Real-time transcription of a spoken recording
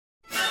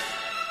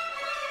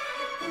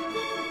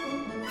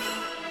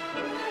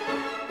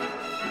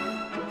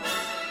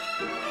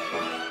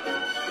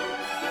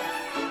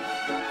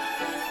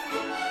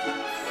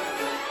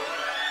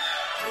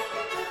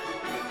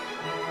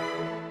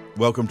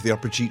Welcome to the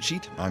Opera Cheat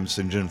Sheet. I'm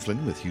St. John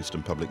Flynn with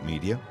Houston Public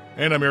Media.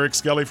 And I'm Eric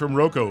Skelly from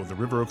ROCO, the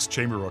River Oaks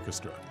Chamber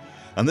Orchestra.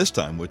 And this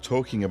time we're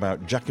talking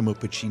about Giacomo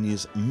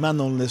Puccini's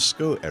Manon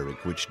Lescaut,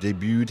 Eric, which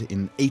debuted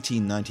in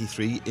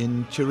 1893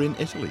 in Turin,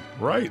 Italy.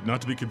 Right, not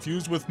to be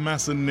confused with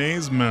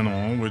Massenet's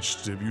Manon, which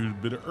debuted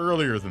a bit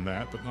earlier than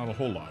that, but not a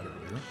whole lot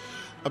earlier.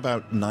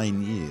 About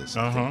 9 years,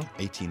 I think,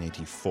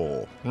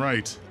 1884.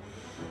 Right.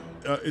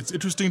 It's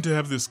interesting to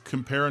have this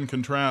compare and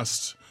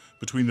contrast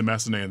between the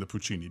Massenet and the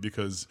Puccini,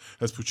 because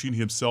as Puccini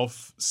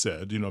himself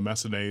said,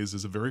 Massenet's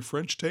is a very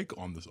French take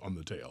on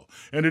the tale.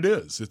 And it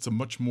is. It's a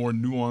much more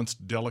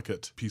nuanced,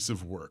 delicate piece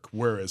of work.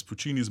 Whereas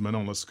Puccini's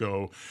Manon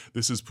Lescaut,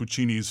 this is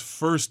Puccini's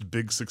first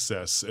big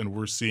success, and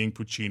we're seeing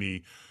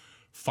Puccini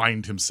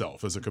find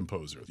himself as a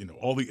composer.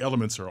 All the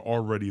elements are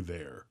already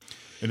there.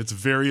 And it's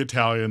very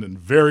Italian and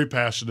very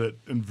passionate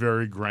and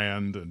very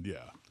grand, and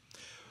yeah.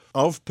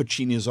 Of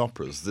Puccini's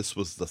operas, this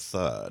was the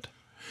third.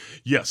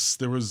 Yes,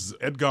 there was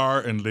Edgar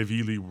and Le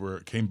Villi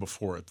came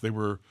before it. They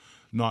were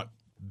not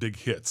big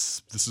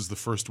hits. This is the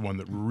first one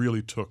that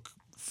really took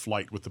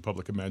flight with the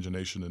public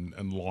imagination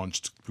and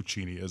launched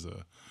Puccini as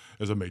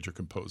a major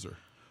composer.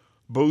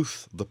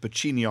 Both the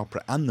Puccini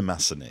opera and the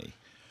Massenet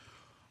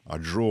are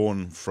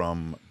drawn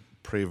from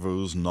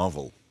Prévost's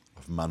novel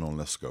of Manon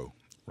Lescaut.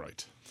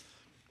 Right.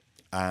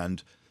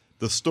 And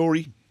the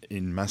story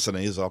in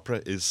Massenet's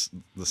opera is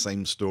the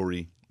same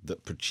story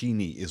that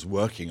Puccini is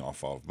working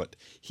off of, but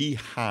he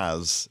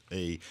has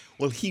he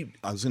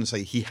has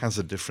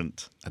a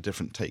different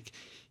take.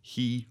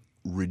 He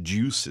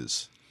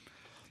reduces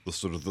the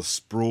sort of the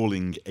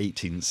sprawling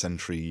 18th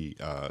century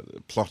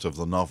plot of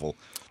the novel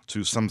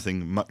to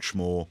something much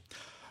more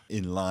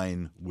in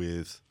line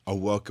with a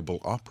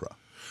workable opera.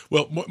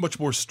 Well, much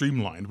more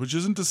streamlined, which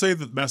isn't to say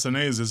that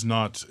Massenet's is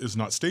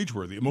not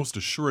stage-worthy. It most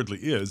assuredly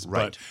is.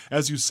 Right. But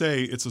as you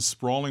say, it's a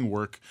sprawling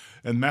work,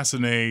 and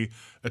Massenet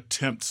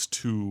attempts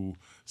to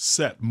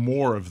set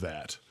more of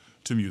that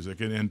to music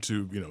and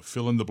to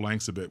fill in the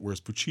blanks a bit, whereas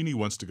Puccini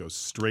wants to go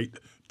straight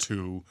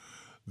to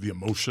the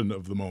emotion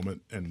of the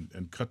moment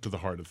and cut to the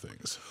heart of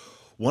things.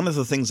 One of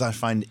the things I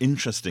find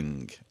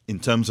interesting in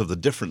terms of the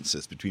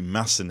differences between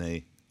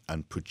Massenet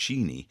and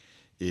Puccini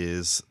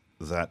is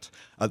that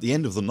at the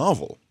end of the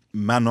novel,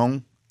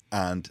 Manon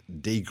and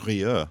Des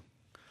Grieux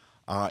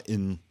are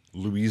in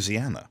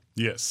Louisiana.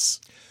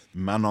 Yes.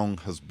 Manon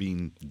has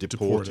been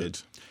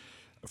deported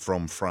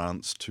from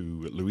France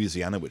to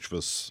Louisiana, which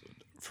was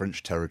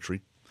French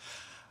territory.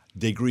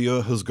 Des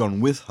Grieux has gone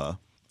with her,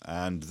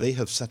 and they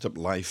have set up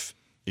life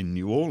in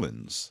New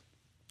Orleans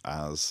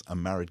as a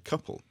married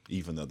couple.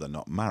 Even though they're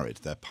not married,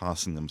 they're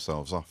passing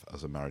themselves off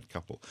as a married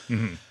couple.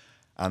 Mm-hmm.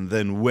 And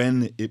then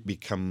when it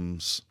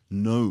becomes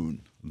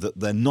known that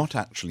they're not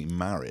actually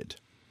married,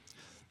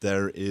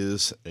 there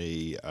is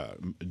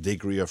Des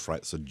Grieux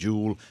fights a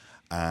duel,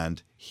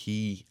 and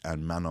he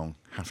and Manon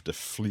have to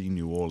flee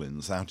New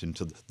Orleans out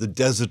into the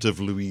desert of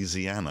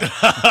Louisiana.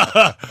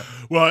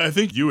 Well, I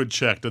think you had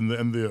checked, and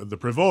the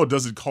Prévost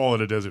doesn't call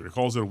it a desert; it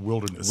calls it a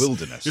wilderness.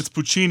 Wilderness. It's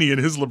Puccini and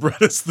his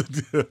librettists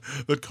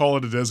that call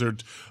it a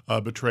desert,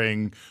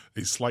 betraying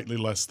a slightly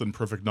less than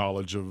perfect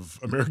knowledge of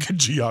American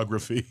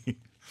geography.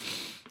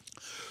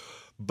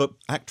 But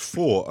Act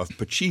 4 of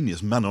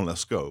Puccini's Manon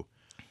Lescaut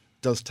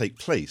does take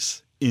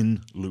place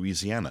in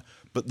Louisiana.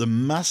 But the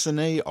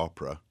Massenet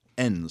opera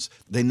ends.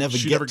 She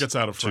never gets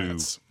out of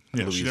France.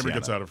 Yeah, Louisiana. She never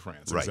gets out of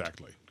France, right.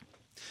 Exactly.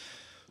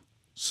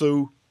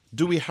 So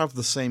do we have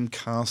the same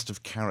cast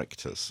of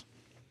characters?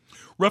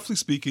 Roughly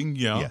speaking,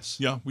 yeah. Yes.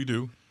 Yeah, we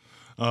do.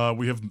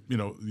 We have,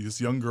 this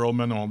young girl,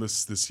 Manon,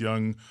 this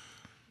young...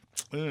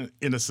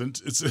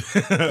 innocent. It's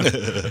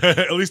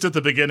at least at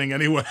the beginning,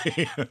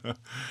 anyway.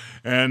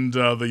 And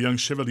the young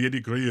Chevalier de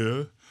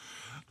Grieux.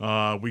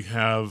 We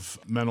have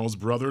Manon's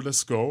brother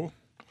Lescaut,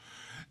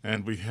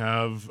 and we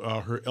have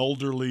her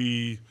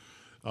elderly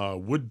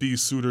would-be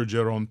suitor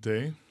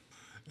Geronte,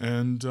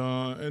 and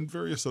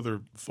various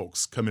other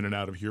folks come in and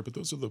out of here. But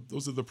those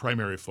are the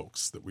primary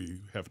folks that we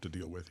have to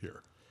deal with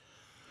here.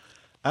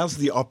 As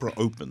the opera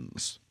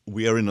opens,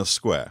 we are in a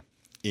square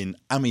in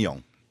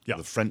Amiens. Yeah.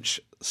 The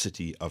French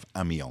city of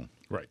Amiens.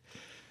 Right.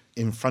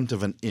 In front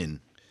of an inn.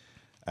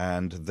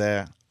 And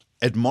there,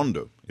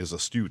 Edmondo is a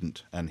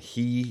student, and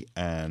he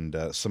and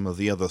some of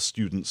the other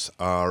students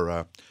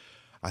are,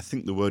 I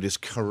think the word is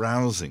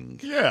carousing.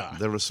 Yeah.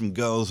 There are some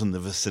girls in the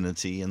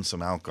vicinity and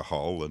some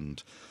alcohol,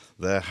 and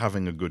they're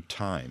having a good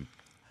time.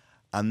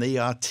 And they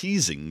are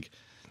teasing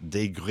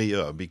Des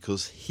Grieux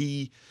because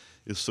he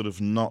is sort of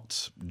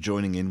not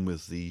joining in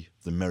with the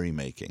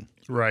merrymaking.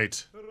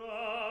 Right.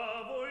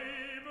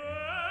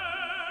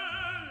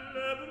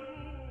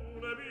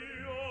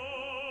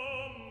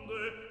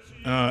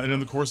 And in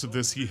the course of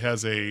this, he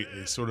has a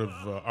sort of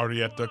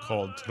arietta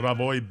called Tra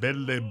voi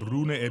belle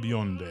brune e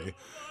bionde,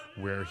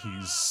 where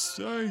he's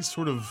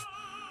sort of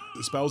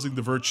espousing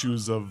the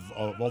virtues of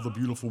all the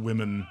beautiful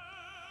women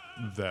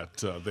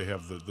that they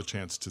have the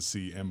chance to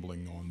see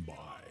ambling on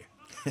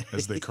by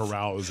as they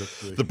carouse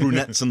at The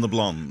brunettes and the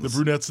blondes. The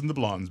brunettes and the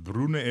blondes.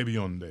 Brune e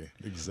bionde.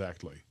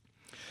 Exactly.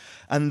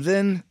 And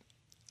then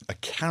a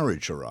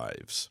carriage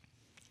arrives,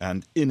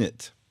 and in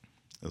it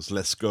is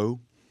Lescaut,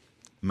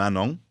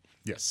 Manon,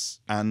 Yes.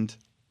 and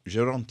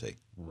Geronte.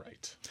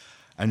 Right.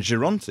 And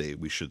Geronte,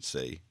 we should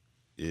say,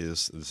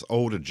 is this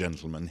older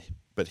gentleman,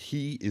 but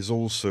he is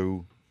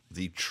also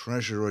the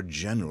Treasurer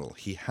General.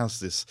 He has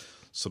this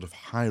sort of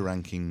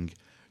high-ranking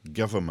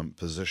government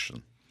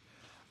position,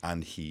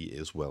 and he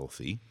is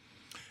wealthy.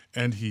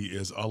 And he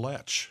is a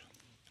lech.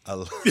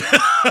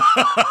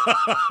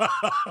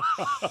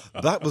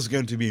 That was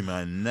going to be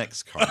my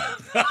next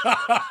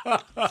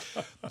comment.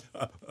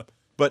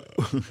 But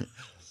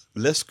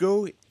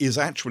Lescaut is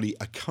actually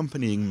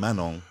accompanying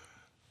Manon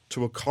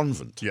to a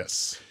convent.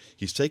 Yes.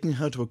 He's taking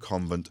her to a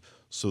convent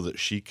so that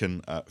she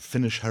can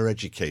finish her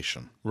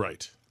education.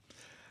 Right.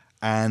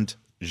 And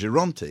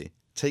Geronte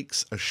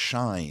takes a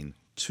shine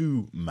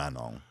to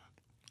Manon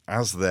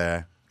as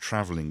they're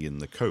traveling in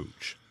the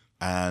coach.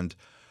 And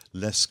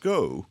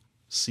Lescaut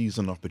sees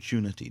an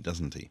opportunity,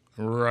 doesn't he?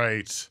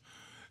 Right.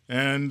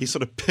 And He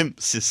sort of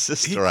pimps his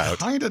sister out.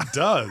 He kind of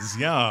does,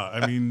 yeah.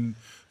 I mean,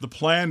 the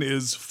plan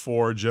is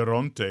for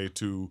Geronte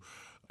to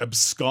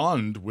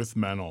abscond with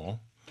Manon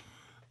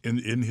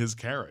in his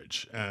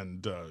carriage,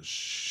 and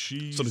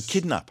she Sort of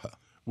kidnap her.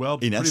 Well,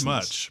 in pretty essence.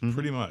 much,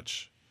 pretty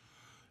much.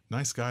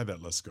 Nice guy, that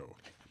Lescaut.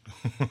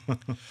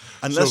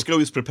 And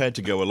Lescaut is prepared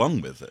to go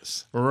along with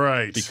this.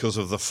 Right. Because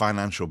of the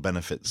financial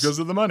benefits. Because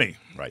of the money.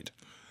 Right.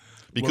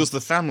 Because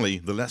the family,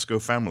 the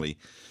Lescaut family,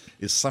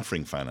 is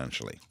suffering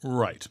financially.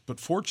 Right. But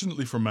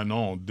fortunately for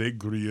Manon, Des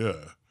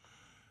Grieux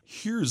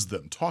hears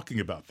them talking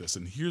about this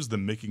and hears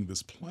them making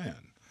this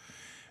plan.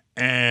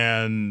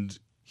 And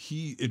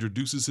he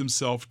introduces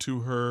himself to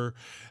her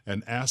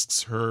and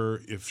asks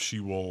her if she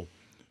will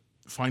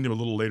find him a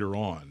little later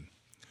on.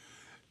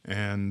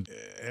 And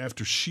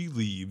after she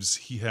leaves,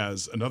 he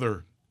has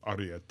another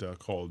arietta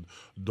called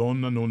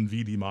Donna non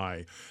vidi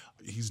mai.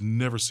 He's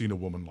never seen a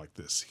woman like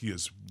this. He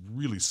is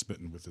really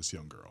smitten with this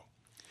young girl.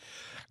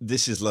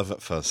 This is love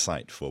at first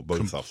sight for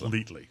both of them.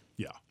 Completely,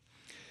 yeah.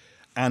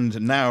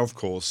 And now, of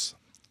course,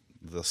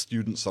 the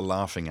students are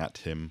laughing at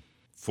him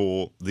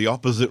for the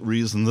opposite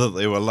reason that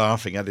they were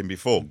laughing at him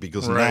before,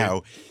 because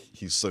now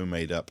he's so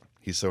made up.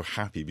 He's so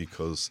happy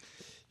because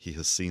he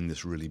has seen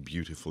this really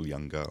beautiful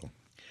young girl.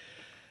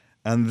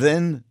 And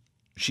then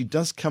she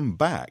does come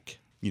back,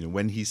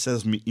 when he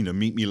says, meet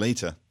me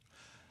later.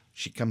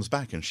 She comes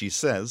back and she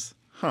says,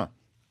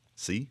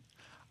 see,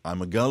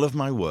 I'm a girl of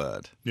my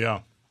word.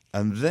 Yeah.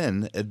 And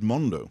then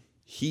Edmondo,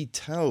 he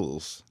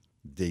tells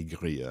Des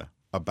Grieux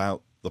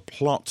about the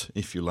plot,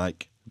 if you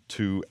like,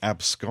 to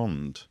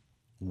abscond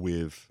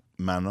with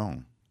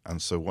Manon.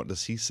 And so what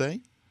does he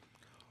say?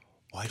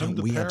 Why Come don't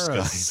to we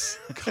Paris.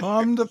 abscond?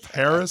 Come to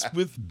Paris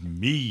with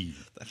me.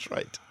 That's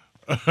right.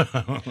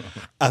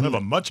 I'll have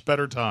a much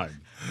better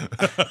time.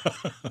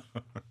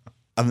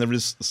 And there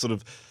is sort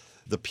of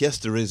the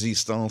pièce de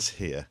résistance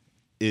here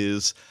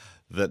is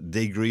that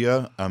Des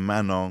Grieux and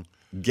Manon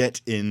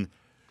get in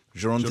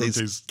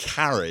Geronte's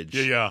carriage.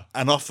 Yeah.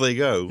 And off they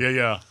go.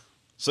 Yeah.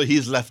 So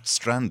he's left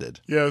stranded.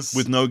 Yes.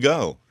 With no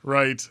girl.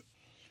 Right.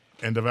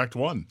 End of Act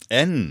 1.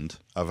 End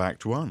of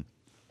Act 1.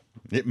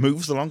 It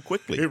moves along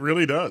quickly. It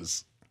really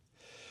does.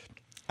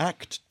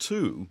 Act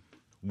 2,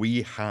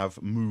 we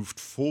have moved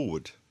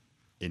forward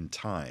in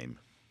time.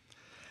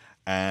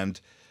 And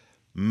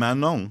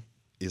Manon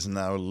is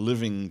now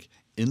living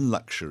in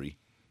luxury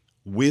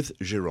with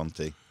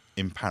Geronte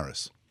in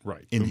Paris.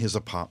 Right. In his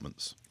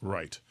apartments.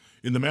 Right.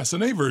 In the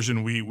Massenet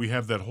version, we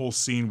have that whole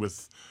scene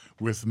with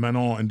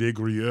Manon and Des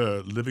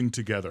Grieux living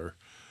together.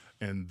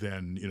 And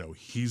then,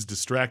 he's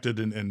distracted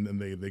and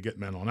they get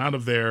Manon out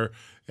of there.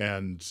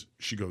 And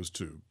she goes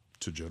to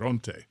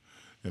Geronte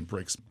and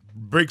breaks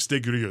Des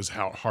Grieux's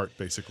heart,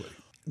 basically.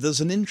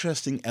 There's an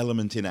interesting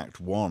element in Act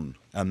 1,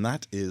 and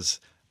that is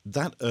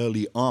that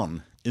early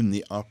on in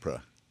the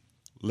opera,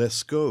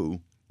 Lescaut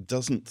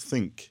doesn't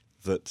think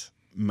that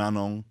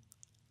Manon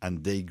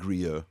and Des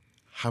Grieux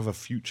have a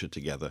future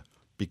together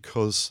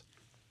because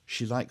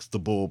she likes the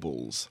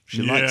baubles.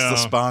 She likes the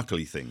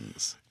sparkly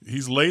things.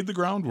 He's laid the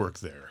groundwork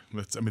there.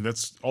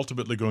 That's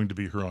ultimately going to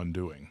be her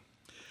undoing.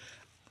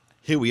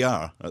 Here we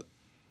are at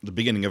the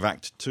beginning of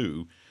Act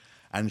 2,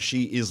 and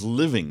she is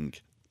living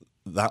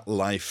that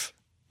life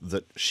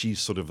that she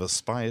sort of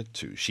aspired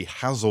to. She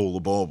has all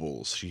the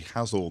baubles, she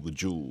has all the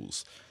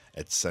jewels,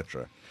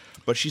 etc.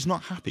 But she's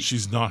not happy.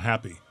 She's not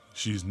happy.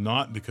 She's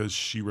not, because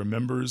she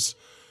remembers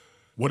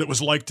what it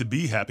was like to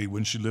be happy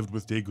when she lived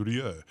with Des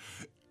Grieux.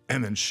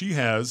 And then she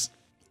has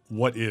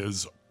what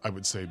is, I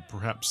would say,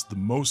 perhaps the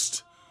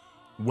most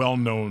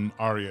well-known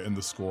aria in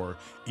the score,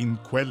 In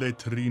quelle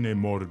trine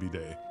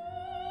morbide.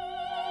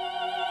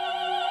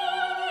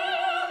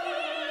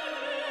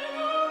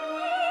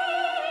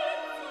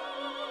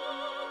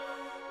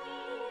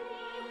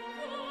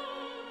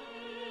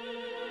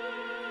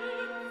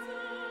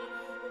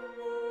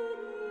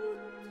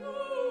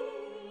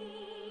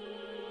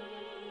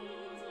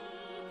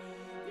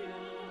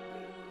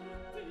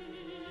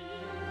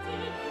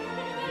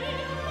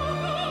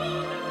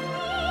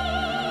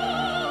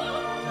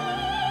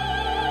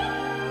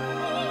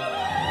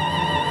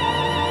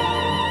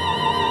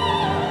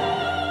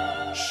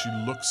 she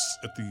looks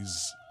at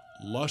these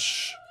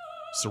lush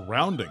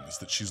surroundings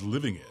that she's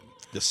living in.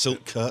 The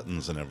silk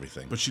curtains and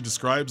everything. But she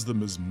describes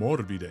them as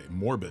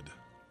morbid.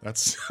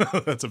 That's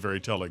that's a very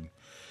telling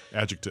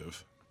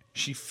adjective.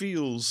 She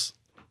feels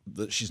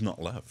that she's not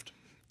loved,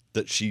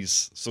 that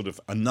she's sort of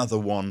another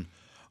one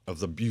of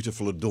the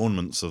beautiful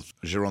adornments of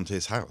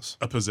Géronte's house.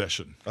 A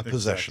possession. A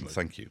possession,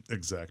 Exactly. thank you.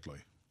 Exactly.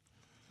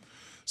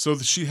 So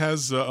she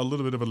has a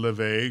little bit of a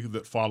levée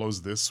that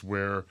follows this,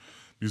 where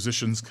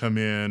musicians come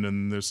in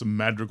and there's some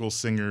madrigal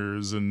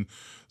singers and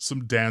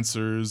some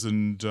dancers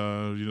and,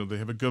 they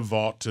have a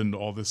gavotte and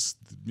all this,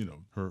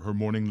 her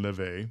morning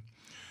levée.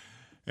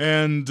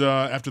 And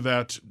after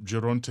that,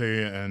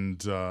 Géronte and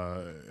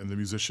the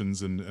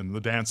musicians and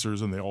the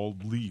dancers, and they all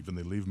leave, and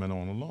they leave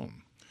Manon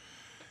alone.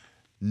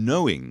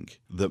 Knowing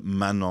that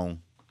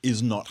Manon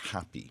is not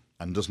happy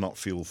and does not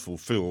feel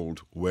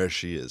fulfilled where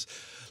she is,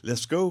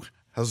 Lescaut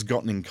has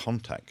gotten in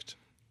contact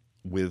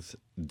with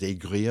Des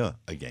Grieux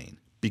again,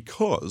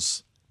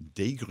 because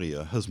Des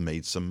Grieux has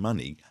made some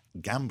money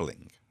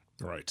gambling.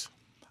 Right.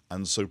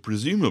 And so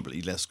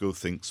presumably Lescaut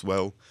thinks,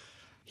 well,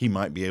 he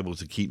might be able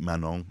to keep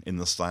Manon in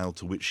the style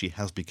to which she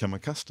has become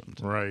accustomed.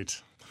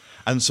 Right.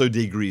 And so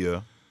Des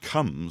Grieux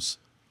comes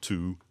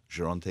to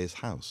Géronte's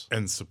house.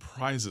 And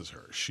surprises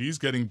her. She's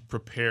getting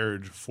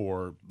prepared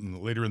for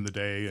later in the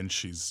day, and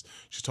she's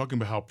talking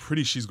about how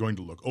pretty she's going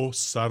to look. Oh,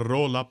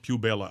 sarò la più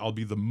bella. I'll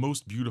be the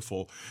most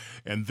beautiful.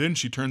 And then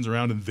she turns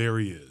around, and there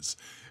he is.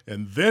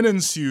 And then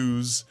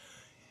ensues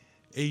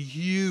a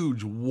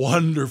huge,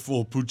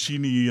 wonderful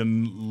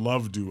Puccinian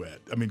love duet.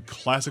 I mean,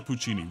 classic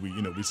Puccini.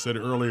 We said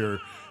earlier,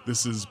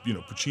 this is,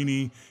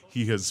 Puccini.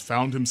 He has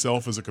found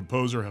himself as a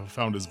composer, have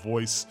found his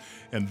voice,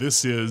 and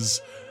this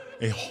is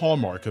a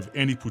hallmark of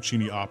any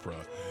Puccini opera,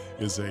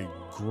 is a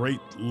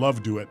great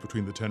love duet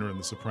between the tenor and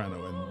the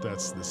soprano, and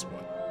that's this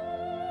one.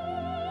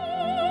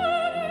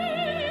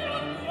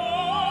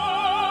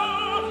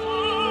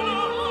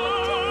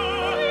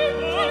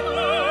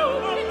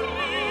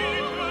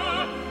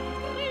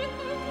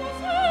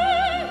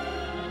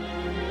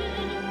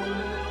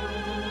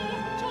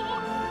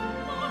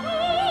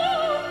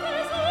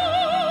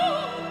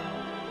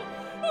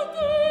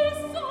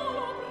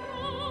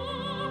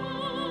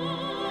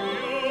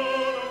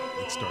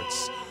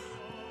 Starts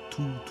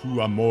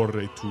tu amore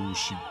tu.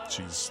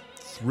 She's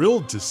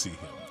thrilled to see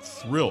him,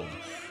 thrilled,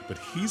 but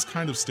he's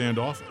kind of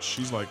standoffish.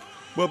 She's like,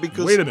 Well,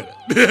 because wait a minute,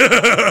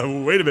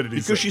 wait a minute.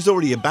 Because she's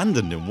already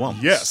abandoned him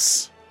once.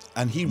 Yes,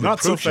 and he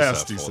not so reproaches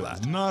fast. her He for says,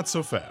 that. not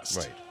so fast.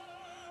 Right.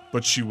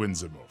 But she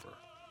wins him over.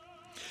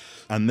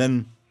 And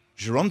then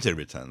Géronte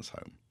returns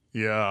home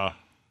Yeah,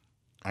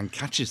 and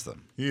catches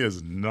them he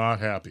is not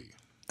happy.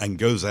 and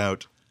goes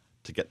out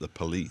to get the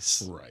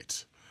police.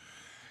 Right.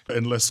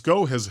 And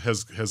Lescaut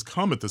has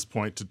come at this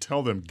point to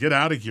tell them, get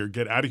out of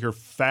here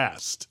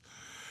fast.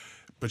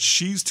 But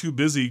she's too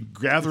busy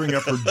gathering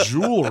up her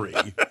jewelry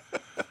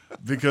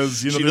because,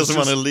 She doesn't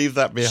want to leave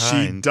that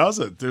behind. She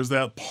doesn't. There's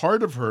that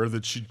part of her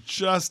that she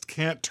just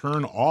can't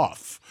turn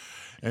off.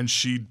 And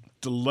she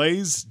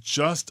delays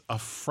just a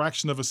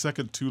fraction of a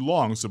second too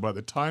long. So by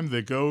the time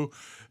they go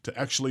to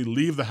actually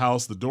leave the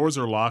house, the doors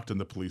are locked and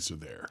the police are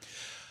there.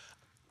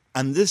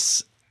 And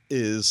this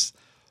is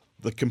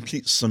the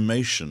complete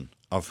summation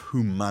of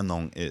who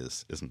Manon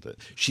is, isn't it?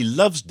 She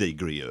loves Des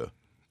Grieux.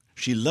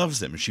 She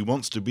loves him. She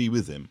wants to be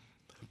with him.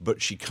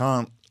 But she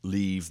can't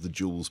leave the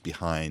jewels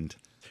behind.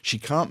 She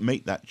can't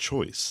make that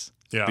choice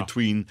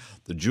between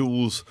the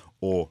jewels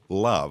or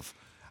love.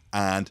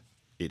 And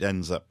it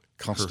ends up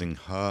costing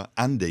her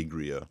and Des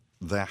Grieux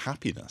their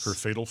happiness. Her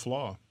fatal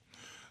flaw.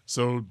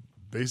 So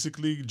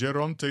basically,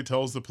 Géronte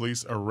tells the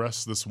police,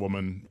 arrest this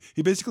woman.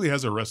 He basically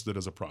has her arrested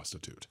as a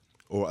prostitute.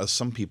 Or as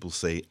some people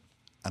say,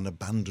 an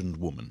abandoned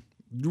woman.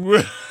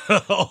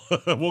 Well,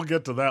 we'll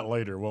get to that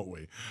later, won't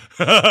we?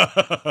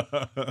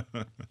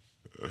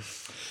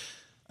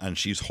 And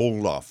she's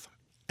hauled off.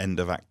 End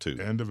of Act 2.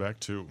 End of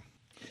Act 2.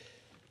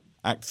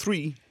 Act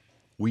 3,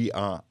 we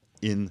are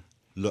in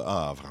Le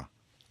Havre,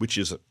 which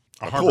is a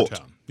harbor port.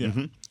 town. Yeah.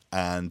 Mhm.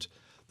 And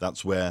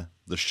that's where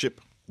the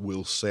ship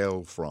will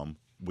sail from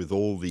with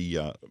all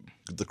the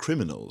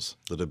criminals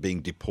that are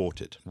being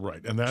deported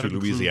Right. And that to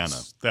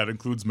Louisiana. That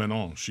includes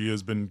Manon. She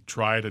has been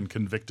tried and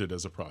convicted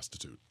as a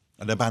prostitute.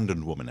 An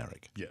abandoned woman,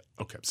 Eric. Yeah.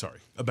 Okay. Sorry.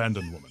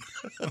 Abandoned woman.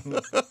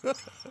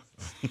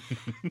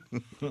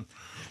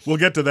 We'll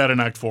get to that in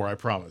Act 4, I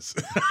promise.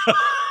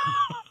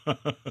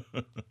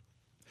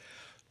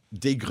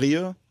 Des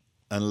Grieux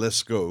and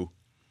Lescaut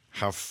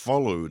have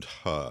followed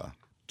her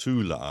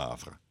to Le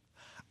Havre,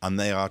 and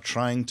they are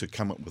trying to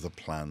come up with a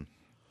plan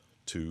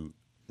to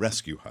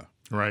rescue her.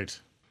 Right.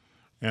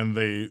 And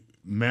they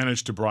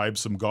manage to bribe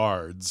some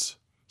guards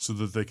so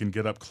that they can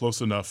get up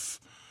close enough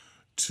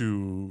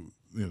to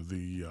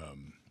the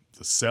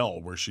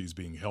cell where she's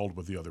being held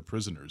with the other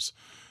prisoners,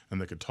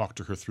 and they could talk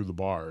to her through the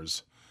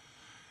bars.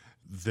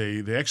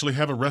 They actually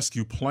have a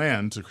rescue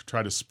plan to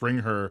try to spring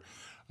her,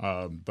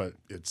 but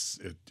it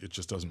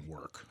just doesn't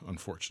work,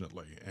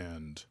 unfortunately.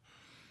 And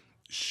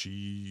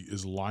she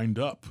is lined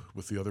up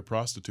with the other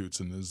prostitutes,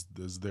 and as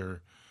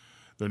they're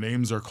their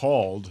names are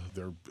called,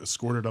 they're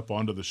escorted up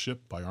onto the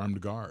ship by armed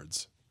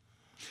guards.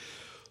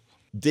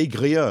 Des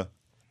Grieux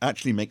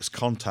actually makes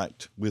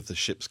contact with the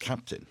ship's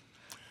captain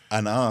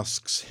and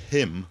asks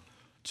him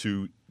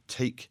to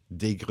take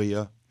Des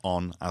Grieux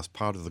on as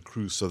part of the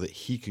crew so that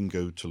he can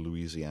go to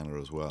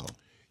Louisiana as well.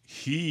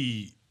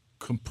 He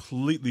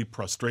completely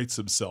prostrates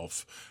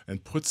himself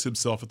and puts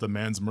himself at the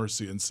man's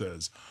mercy and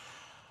says,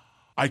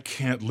 I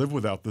can't live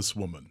without this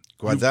woman.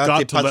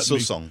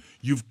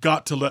 You've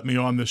got to let me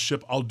on this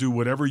ship. I'll do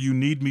whatever you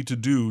need me to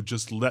do.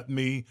 Just let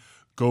me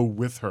go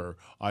with her.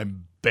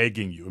 I'm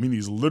begging you. I mean,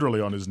 he's literally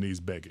on his knees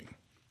begging.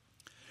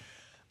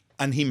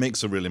 And he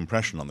makes a real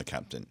impression on the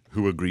captain,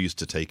 who agrees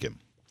to take him.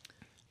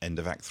 End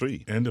of Act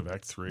 3. End of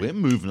Act 3. We're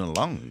moving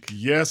along.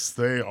 Yes,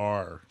 they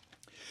are.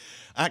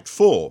 Act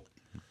 4,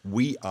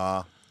 we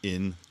are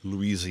in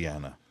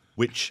Louisiana,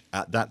 which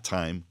at that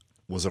time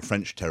was a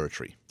French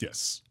territory.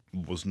 Yes.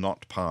 Was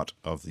not part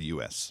of the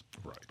U.S.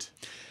 Right.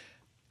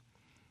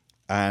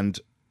 And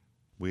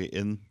we're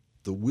in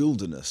the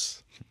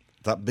wilderness,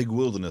 that big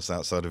wilderness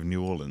outside of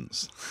New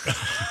Orleans.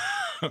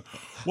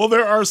 Well,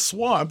 there are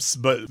swamps,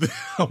 but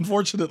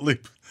unfortunately,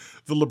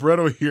 the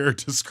libretto here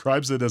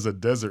describes it as a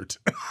desert.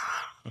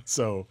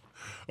 So,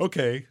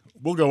 okay,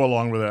 we'll go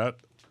along with that.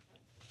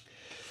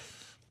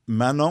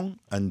 Manon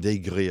and Des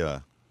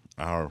Grieux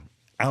are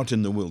out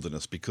in the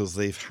wilderness because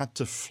they've had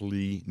to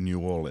flee New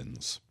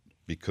Orleans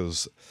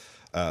because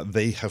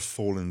they have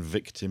fallen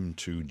victim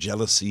to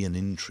jealousy and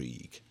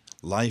intrigue.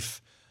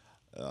 Life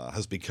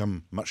has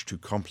become much too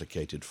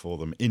complicated for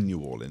them in New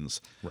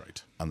Orleans.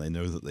 Right. And they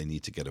know that they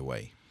need to get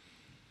away.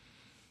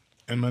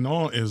 And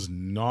Manon is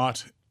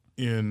not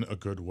in a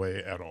good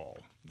way at all.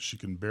 She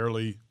can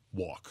barely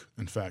walk.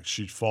 In fact,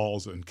 she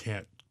falls and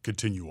can't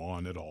continue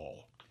on at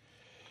all.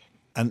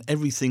 And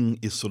everything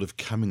is sort of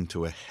coming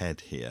to a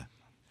head here.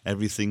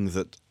 Everything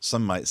that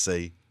some might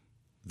say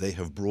they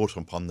have brought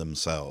upon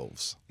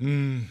themselves.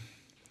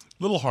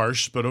 Little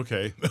harsh, but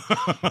okay.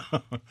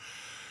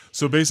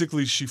 So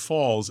basically she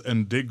falls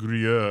and Des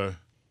Grieux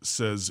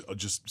says,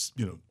 just,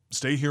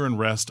 stay here and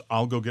rest.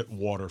 I'll go get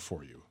water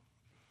for you.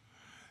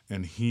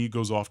 And he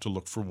goes off to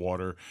look for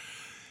water.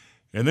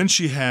 And then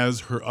she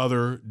has her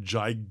other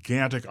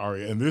gigantic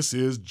aria, and this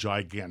is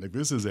gigantic.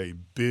 This is a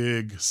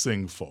big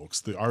sing,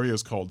 folks. The aria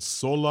is called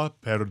Sola,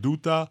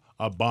 Perduta,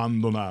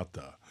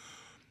 Abbandonata.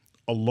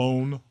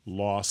 Alone,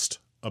 lost,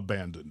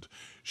 abandoned.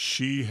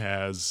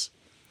 She's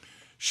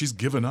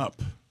given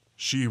up.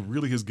 She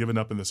really has given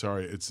up in this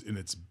aria.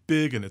 It's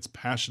big and it's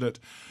passionate.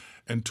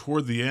 And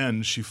toward the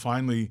end, she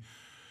finally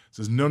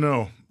says,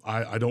 no,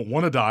 I don't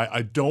want to die.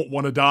 I don't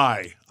want to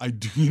die. I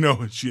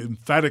do, she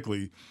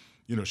emphatically,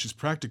 she's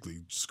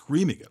practically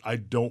screaming it. I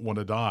don't want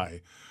to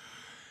die.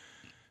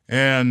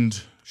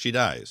 And she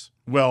dies.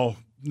 Well,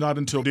 not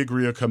until Des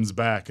Grieux comes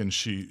back and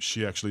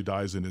she actually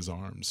dies in his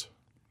arms.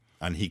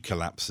 And he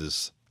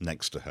collapses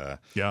next to her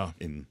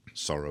in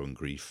sorrow and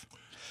grief.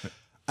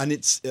 And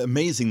it's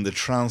amazing the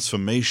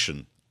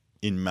transformation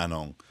in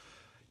Manon.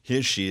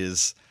 Here she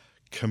is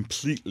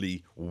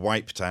completely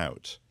wiped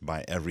out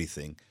by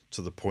everything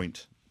to the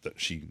point that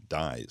she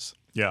dies.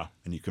 Yeah.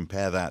 And you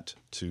compare that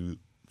to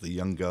the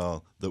young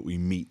girl that we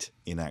meet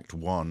in Act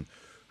 1,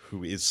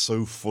 who is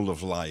so full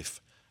of life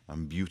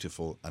and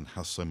beautiful and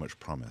has so much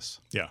promise.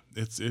 Yeah,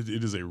 it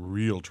is a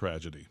real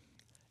tragedy.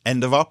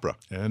 End of opera.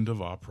 End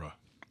of opera.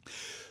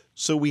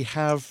 So we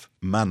have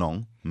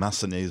Manon,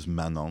 Massenet's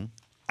Manon,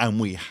 and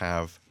we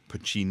have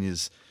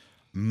Puccini's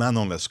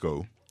Manon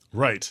Lescaut.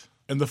 Right.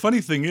 And the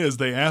funny thing is,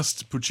 they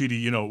asked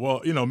Puccini,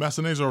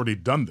 Massenet's already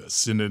done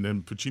this.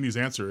 And Puccini's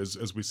answer,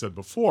 as we said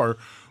before,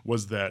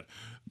 was that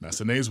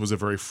Massenet's was a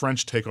very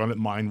French take on it.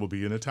 Mine will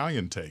be an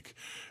Italian take.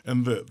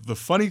 And the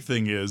funny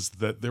thing is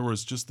that there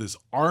was just this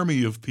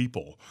army of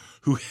people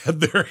who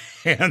had their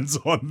hands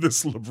on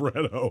this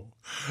libretto.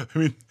 I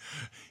mean,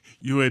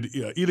 you had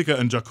Illica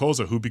and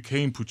Giacosa, who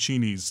became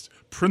Puccini's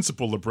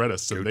principal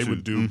librettists, and they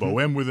would do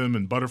Bohème with him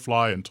and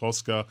Butterfly and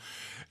Tosca.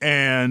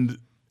 And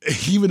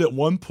even at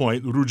one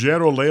point,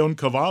 Ruggero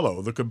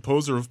Leoncavallo, the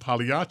composer of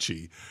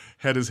Pagliacci,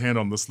 had his hand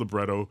on this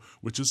libretto,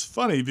 which is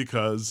funny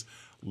because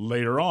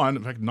later on,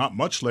 in fact, not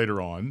much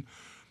later on,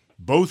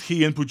 both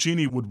he and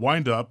Puccini would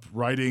wind up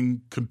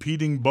writing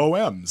competing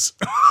bohèmes.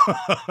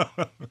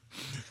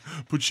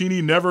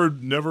 Puccini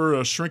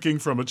never shrinking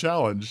from a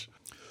challenge.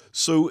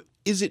 So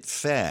is it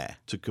fair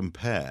to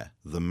compare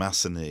the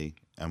Massenet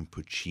and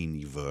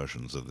Puccini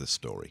versions of this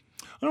story?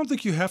 I don't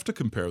think you have to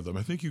compare them.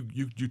 I think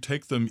you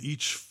take them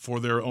each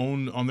on their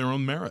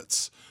own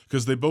merits,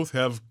 because they both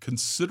have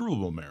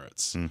considerable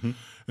merits, and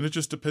it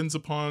just depends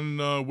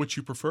upon which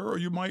you prefer, or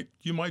you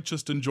might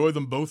just enjoy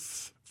them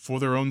both for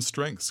their own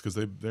strengths, because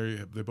they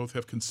both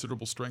have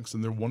considerable strengths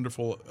and they're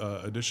wonderful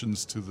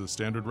additions to the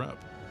standard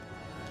rep.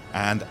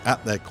 And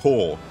at their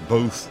core,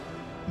 both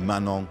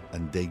Manon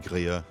and Des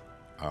Grieux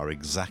are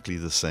exactly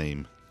the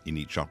same in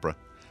each opera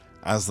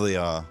as they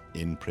are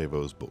in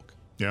Prévost's book.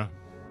 Yeah.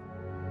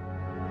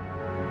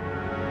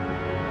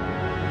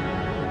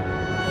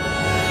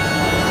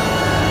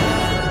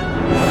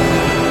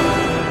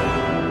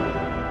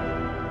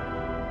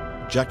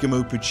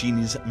 Giacomo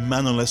Puccini's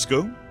Manon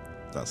Lescaut.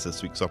 That's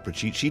this week's Opera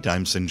Cheat Sheet.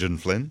 I'm St. John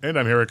Flynn. And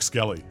I'm Eric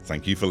Skelly.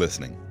 Thank you for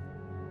listening.